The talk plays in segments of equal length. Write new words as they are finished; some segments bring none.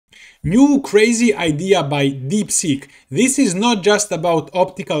New crazy idea by Deepseek. This is not just about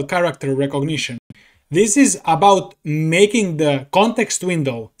optical character recognition. This is about making the context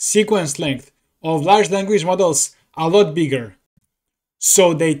window, sequence length, of large language models a lot bigger.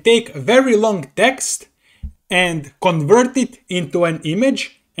 So they take very long text and convert it into an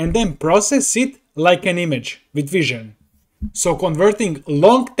image and then process it like an image with vision. So converting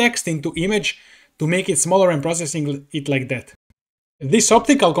long text into image to make it smaller and processing it like that. This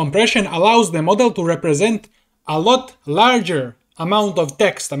optical compression allows the model to represent a lot larger amount of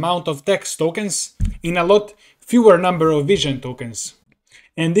text tokens in a lot fewer number of vision tokens.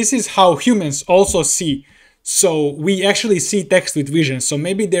 And this is how humans also see. So we actually see text with vision. So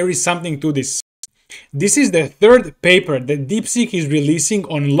maybe there is something to this. This is the third paper that Deepseek is releasing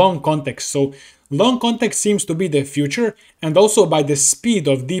on long context. So long context seems to be the future, and also by the speed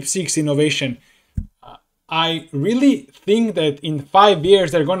of Deepseek's innovation. I really think that in 5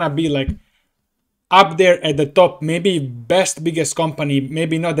 years they're gonna be like up there at the top, maybe best, biggest company,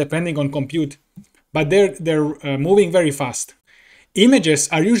 maybe not depending on compute, but they're moving very fast. Images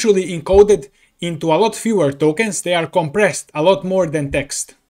are usually encoded into a lot fewer tokens. They are compressed a lot more than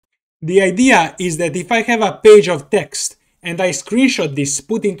text. The idea is that if I have a page of text and I screenshot this,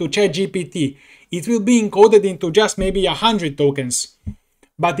 put into ChatGPT, it will be encoded into just maybe 100 tokens.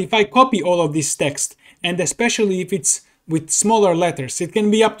 But if I copy all of this text, and especially if it's with smaller letters, it can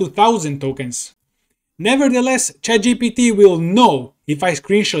be up to 1,000 tokens. Nevertheless, ChatGPT will know if I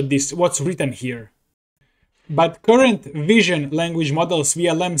screenshot this, what's written here. But current vision language models,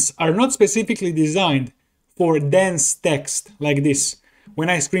 VLMs, are not specifically designed for dense text like this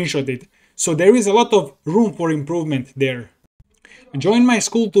when I screenshot it. So there is a lot of room for improvement there. Join my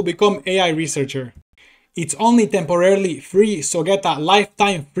school to become AI researcher. It's only temporarily free, so get a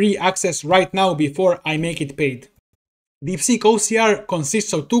lifetime free access right now before I make it paid. Deepseek OCR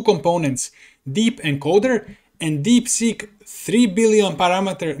consists of two components, Deep Encoder and Deepseek 3 billion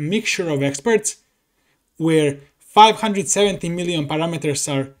parameter mixture of experts, where 570 million parameters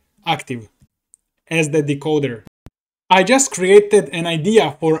are active as the decoder. I just created an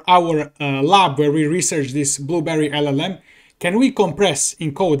idea for our lab where we research this Blueberry LLM. Can we compress,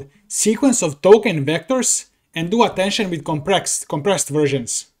 encode sequence of token vectors and do attention with compressed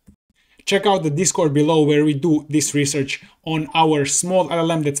versions? Check out the Discord below where we do this research on our small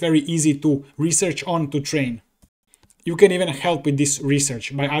LLM that's very easy to research on to train. You can even help with this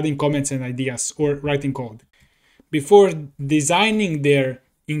research by adding comments and ideas or writing code. Before designing their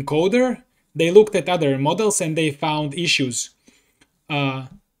encoder, they looked at other models and they found issues.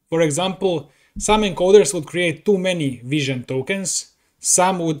 For example, some encoders would create too many vision tokens.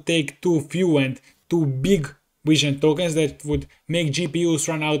 Some would take too few and too big vision tokens that would make GPUs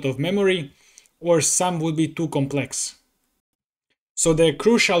run out of memory, or some would be too complex. So the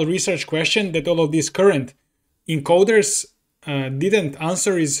crucial research question that all of these current encoders didn't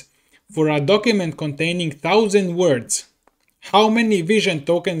answer is, for a document containing 1,000 words, how many vision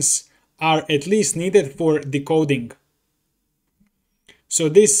tokens are at least needed for decoding? So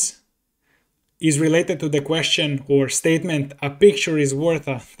this is related to the question or statement, a picture is worth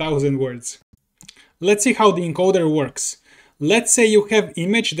 1,000 words. Let's see how the encoder works. Let's say you have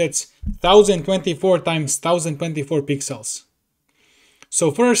image that's 1024 times 1024 pixels.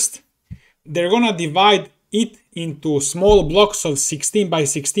 So first, they're gonna divide it into small blocks of 16 by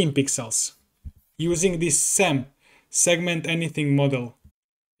 16 pixels using this SAM, segment anything model.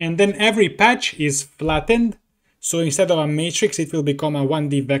 And then every patch is flattened. So instead of a matrix, it will become a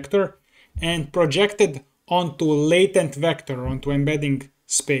 1D vector and projected onto latent vector, onto embedding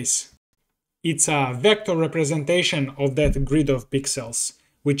space. It's a vector representation of that grid of pixels,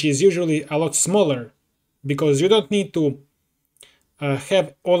 which is usually a lot smaller because you don't need to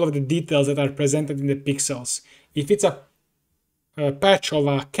have all of the details that are presented in the pixels. If it's a patch of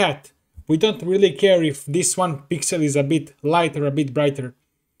a cat, we don't really care if this one pixel is a bit lighter, a bit brighter.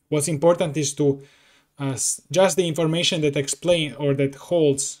 What's important is to just the information that explains or that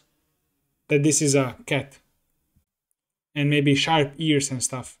holds that this is a cat, and maybe sharp ears and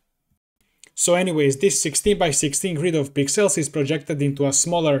stuff. So anyways, this 16 by 16 grid of pixels is projected into a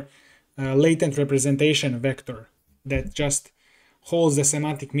smaller latent representation vector that just holds the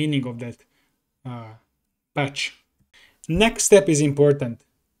semantic meaning of that patch. Next step is important.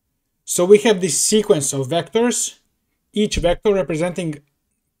 So we have this sequence of vectors, each vector representing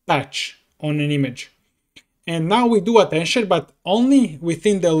patch on an image. And now we do attention, but only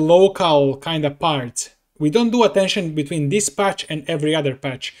within the local kind of parts. We don't do attention between this patch and every other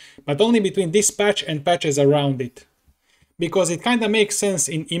patch, but only between this patch and patches around it. Because it kind of makes sense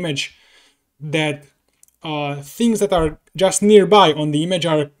in image that things that are just nearby on the image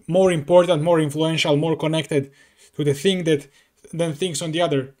are more important, more influential, more connected to the thing than things on the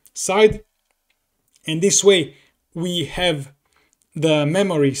other side. And this way we have the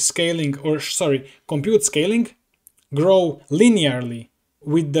memory scaling, or sorry, compute scaling grow linearly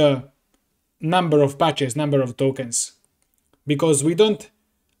with the number of patches, number of tokens, because we don't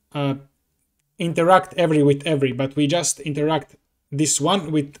interact every with every, but we just interact this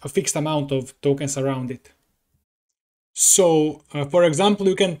one with a fixed amount of tokens around it. So for example,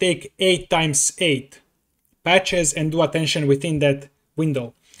 you can take 8 times 8 patches and do attention within that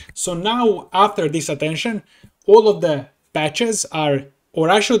window. So now after this attention, all of the patches are, or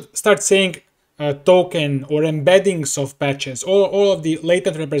I should start saying token or embeddings of patches, all of the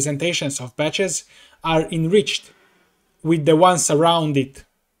latent representations of patches are enriched with the ones around it,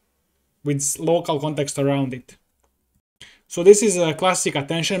 with local context around it. So this is a classic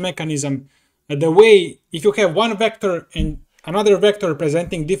attention mechanism. The way, if you have one vector and another vector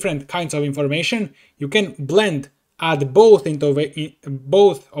representing different kinds of information, you can add both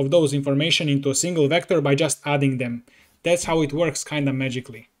of those information into a single vector by just adding them. That's how it works, kind of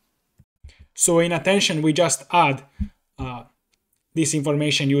magically. So in attention, we just add this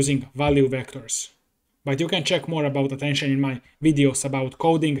information using value vectors. But you can check more about attention in my videos about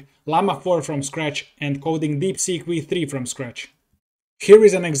coding Llama 4 from scratch and coding Deepseek V3 from scratch. Here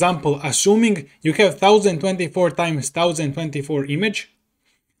is an example. Assuming you have 1024 times 1024 image,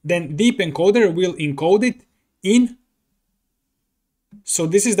 then Deep Encoder will encode it in. So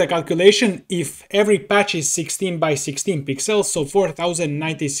this is the calculation if every patch is 16 by 16 pixels, so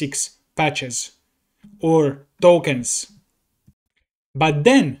 4096 patches or tokens. But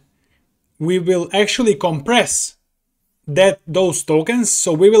then we will actually compress those tokens,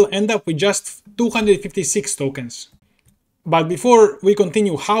 so we will end up with just 256 tokens. But before we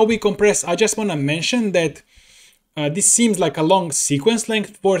continue how we compress, I just want to mention that this seems like a long sequence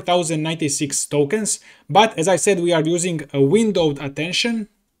length, 4096 tokens, but as I said, we are using a windowed attention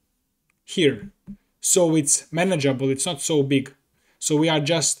here, so it's manageable, it's not so big. So we are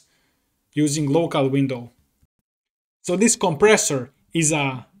just using local window. So this compressor is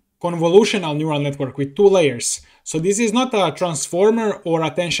a convolutional neural network with 2 layers. So this is not a transformer or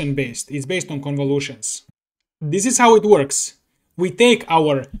attention based, it's based on convolutions. This is how it works. We take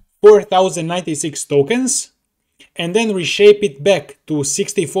our 4096 tokens and then reshape it back to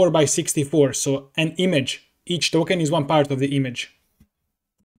 64 by 64, so an image. Each token is one part of the image.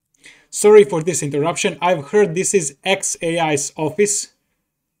 Sorry for this interruption. I've heard this is XAI's office,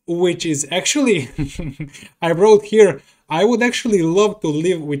 which is actually, I wrote here, I would actually love to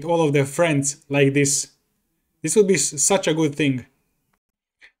live with all of their friends like this. This would be such a good thing.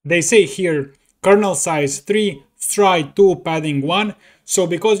 They say here, kernel size 3, stride 2, padding 1. So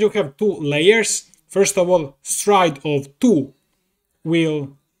because you have 2 layers, first of all, stride of 2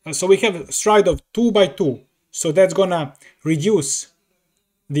 will, so we have stride of 2 by 2. So that's gonna reduce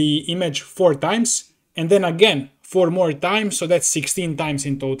the image 4 times, and then again 4 more times, so that's 16 times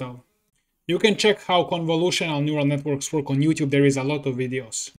in total. You can check how convolutional neural networks work on YouTube, there is a lot of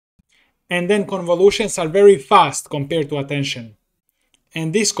videos. And then convolutions are very fast compared to attention.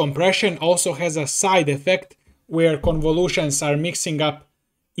 And this compression also has a side effect where convolutions are mixing up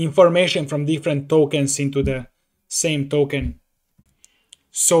information from different tokens into the same token.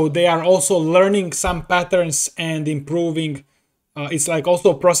 So they are also learning some patterns and improving. It's like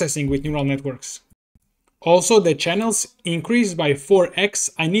also processing with neural networks. Also, the channels increased by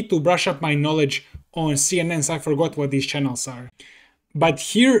 4x. I need to brush up my knowledge on CNNs. I forgot what these channels are. But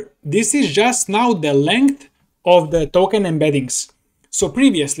here, this is just now the length of the token embeddings. So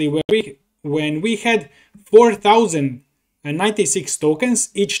previously, when we had 4096 tokens,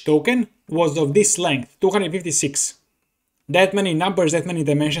 each token was of this length, 256. That many numbers, that many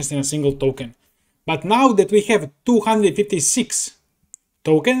dimensions in a single token. But now that we have 256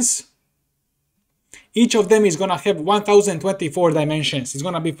 tokens, each of them is going to have 1024 dimensions. It's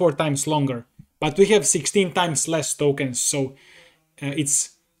going to be 4 times longer. But we have 16 times less tokens. So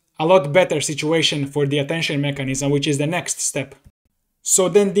it's a lot better situation for the attention mechanism, which is the next step. So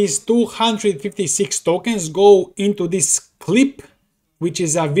then these 256 tokens go into this clip, which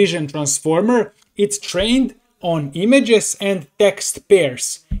is a vision transformer. It's trained on images and text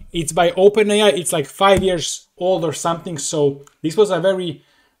pairs. It's by OpenAI. It's like 5 years old or something. So this was a very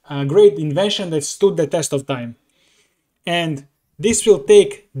great invention that stood the test of time. And this will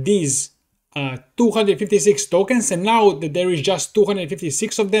take these 256 tokens, and now that there is just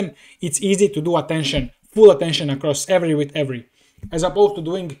 256 of them, it's easy to do attention, full attention across every with every, as opposed to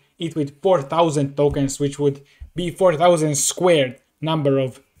doing it with 4000 tokens, which would be 4000 squared number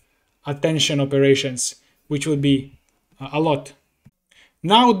of attention operations, which would be a lot.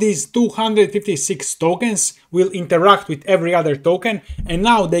 Now these 256 tokens will interact with every other token, and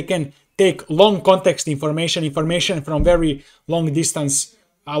now they can take long context information from very long distance,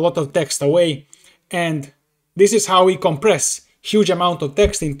 a lot of text away, and this is how we compress huge amount of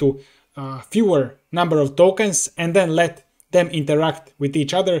text into fewer number of tokens and then let them interact with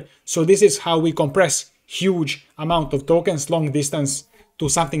each other. So this is how we compress huge amount of tokens long distance to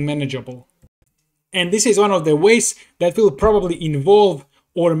something manageable. And this is one of the ways that will probably involve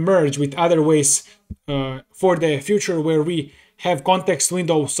or merge with other ways for the future, where we have context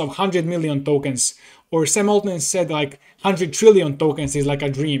windows of 100 million tokens, or Sam Altman said like 100 trillion tokens is like a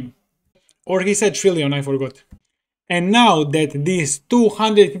dream, or he said trillion, I forgot. And now that these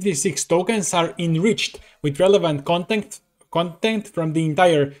 256 tokens are enriched with relevant content from the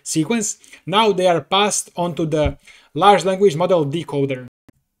entire sequence, now they are passed onto the large language model decoder.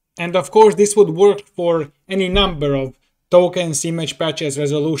 And of course this would work for any number of tokens, image patches,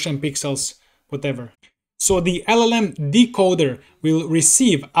 resolution, pixels, whatever. So the LLM decoder will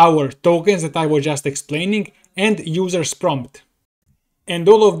receive our tokens that I was just explaining and user's prompt. And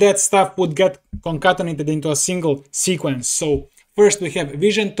all of that stuff would get concatenated into a single sequence. So first we have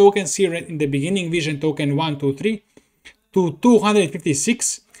vision tokens here in the beginning, vision token 1, 2, 3, to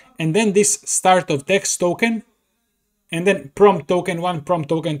 256, and then this start of text token, and then prompt token 1, prompt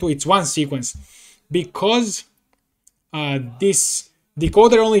token 2, it's one sequence. Because this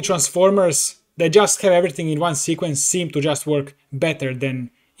decoder only transformers that just have everything in one sequence seem to just work better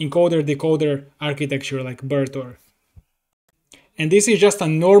than encoder decoder architecture like BERT or. And this is just a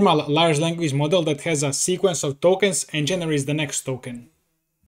normal large language model that has a sequence of tokens and generates the next token.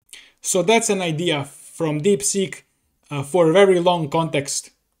 So that's an idea from Deepseek for very long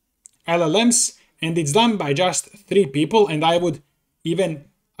context LLMs, and it's done by just 3 people, and I would even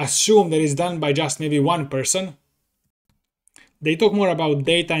assume that it's done by just maybe one person. They talk more about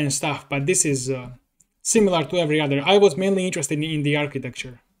data and stuff, but this is similar to every other. I was mainly interested in the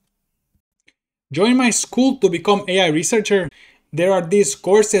architecture. Join my school to become AI researcher. There are these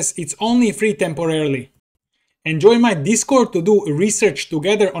courses, it's only free temporarily. And join my Discord to do research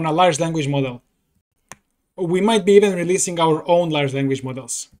together on a large language model. We might be even releasing our own large language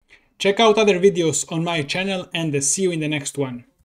models. Check out other videos on my channel and see you in the next one.